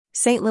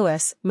St.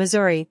 Louis,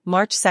 Missouri,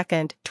 March 2,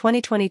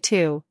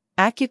 2022,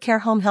 AccuCare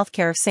Home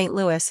Healthcare of St.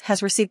 Louis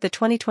has received the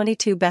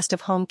 2022 Best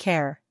of Home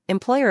Care,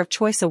 Employer of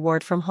Choice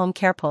Award from Home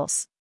Care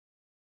Pulse.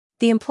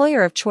 The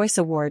Employer of Choice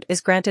Award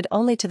is granted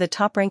only to the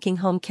top-ranking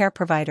home care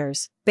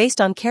providers,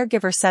 based on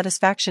caregiver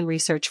satisfaction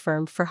research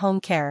firm for home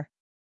care.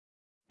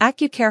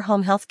 AccuCare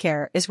Home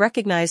Healthcare is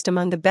recognized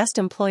among the best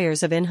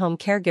employers of in-home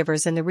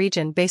caregivers in the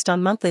region based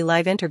on monthly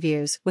live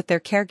interviews with their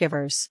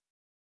caregivers.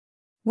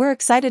 We're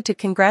excited to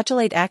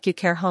congratulate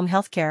AccuCare Home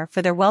Healthcare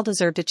for their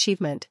well-deserved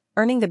achievement,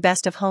 earning the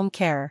Best of Home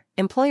Care,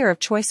 Employer of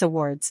Choice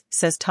Awards,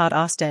 says Todd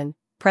Austin,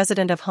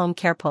 president of Home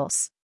Care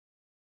Pulse.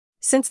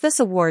 Since this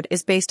award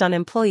is based on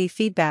employee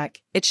feedback,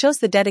 it shows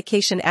the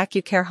dedication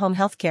AccuCare Home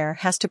Healthcare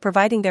has to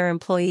providing their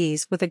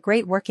employees with a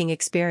great working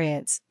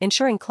experience,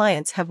 ensuring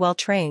clients have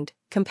well-trained,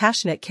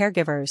 compassionate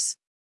caregivers.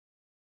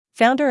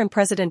 Founder and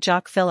President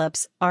Jock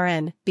Phillips,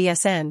 RN,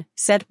 BSN,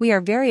 said, "We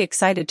are very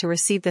excited to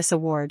receive this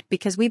award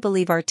because we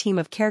believe our team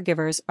of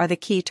caregivers are the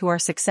key to our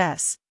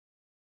success.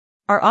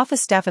 Our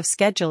office staff of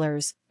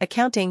schedulers,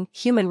 accounting,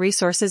 human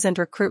resources and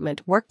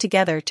recruitment work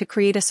together to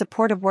create a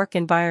supportive work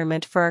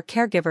environment for our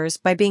caregivers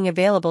by being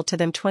available to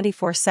them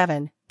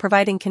 24/7,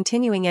 providing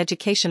continuing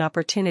education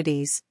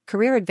opportunities,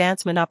 career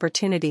advancement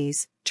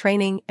opportunities,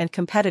 training and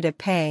competitive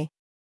pay.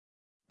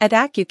 At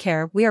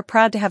AccuCare, we are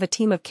proud to have a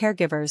team of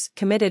caregivers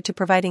committed to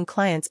providing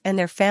clients and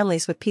their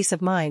families with peace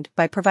of mind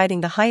by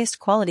providing the highest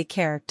quality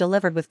care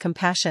delivered with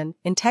compassion,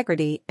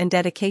 integrity, and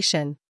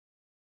dedication."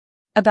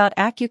 About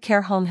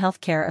AccuCare Home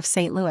Healthcare of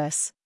St.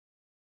 Louis.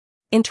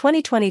 In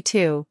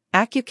 2022,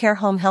 AccuCare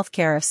Home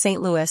Healthcare of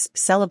St. Louis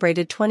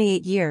celebrated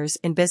 28 years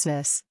in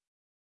business.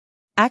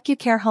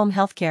 AccuCare Home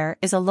Healthcare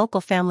is a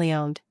local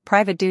family-owned,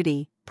 private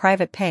duty,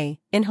 private pay,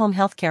 in-home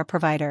healthcare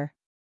provider.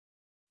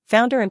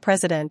 Founder and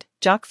President,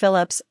 Jock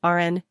Phillips,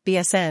 RN,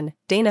 BSN,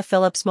 Dana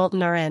Phillips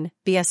Moulton RN,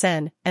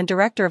 BSN, and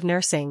Director of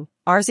Nursing,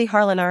 RZ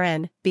Harlan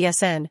RN,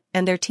 BSN,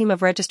 and their team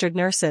of registered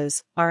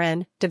nurses,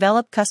 RN,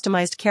 develop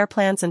customized care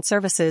plans and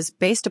services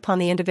based upon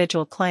the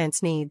individual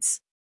client's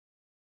needs.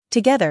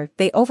 Together,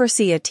 they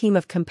oversee a team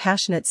of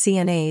compassionate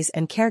CNAs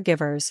and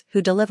caregivers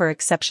who deliver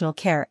exceptional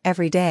care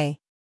every day.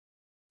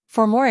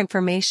 For more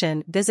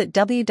information, visit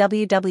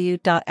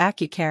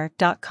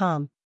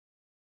www.accucare.com.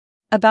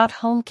 About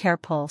Home Care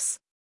Pulse.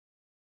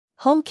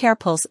 Home Care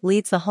Pulse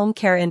leads the home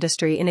care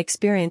industry in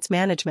experience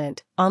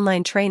management,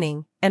 online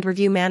training, and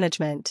review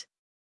management.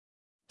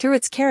 Through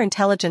its Care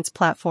Intelligence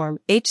platform,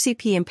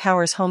 HCP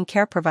empowers home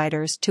care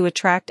providers to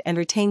attract and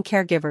retain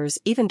caregivers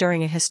even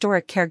during a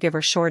historic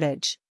caregiver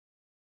shortage.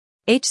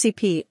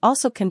 HCP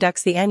also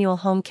conducts the annual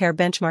Home Care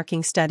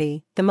Benchmarking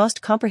Study, the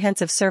most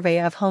comprehensive survey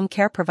of home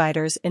care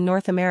providers in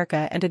North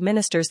America, and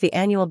administers the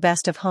annual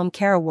Best of Home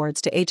Care Awards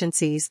to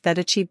agencies that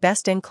achieve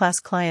best-in-class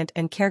client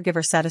and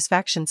caregiver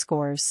satisfaction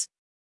scores.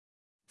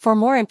 For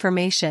more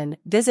information,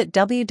 visit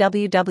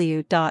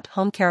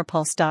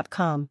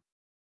www.homecarepulse.com.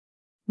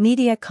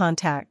 Media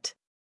contact: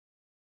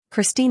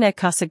 Christina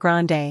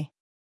Casagrande,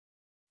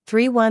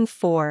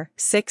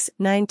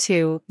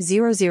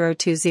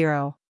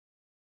 314-692-0020.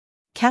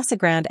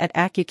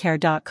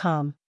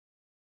 Casagrande@accucare.com.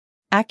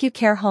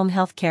 AccuCare Home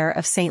Healthcare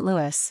of St.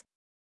 Louis,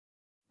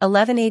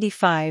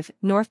 1185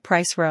 North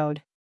Price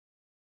Road,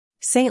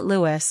 St.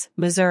 Louis,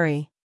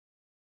 Missouri,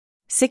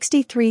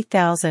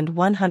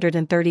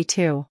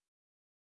 63132.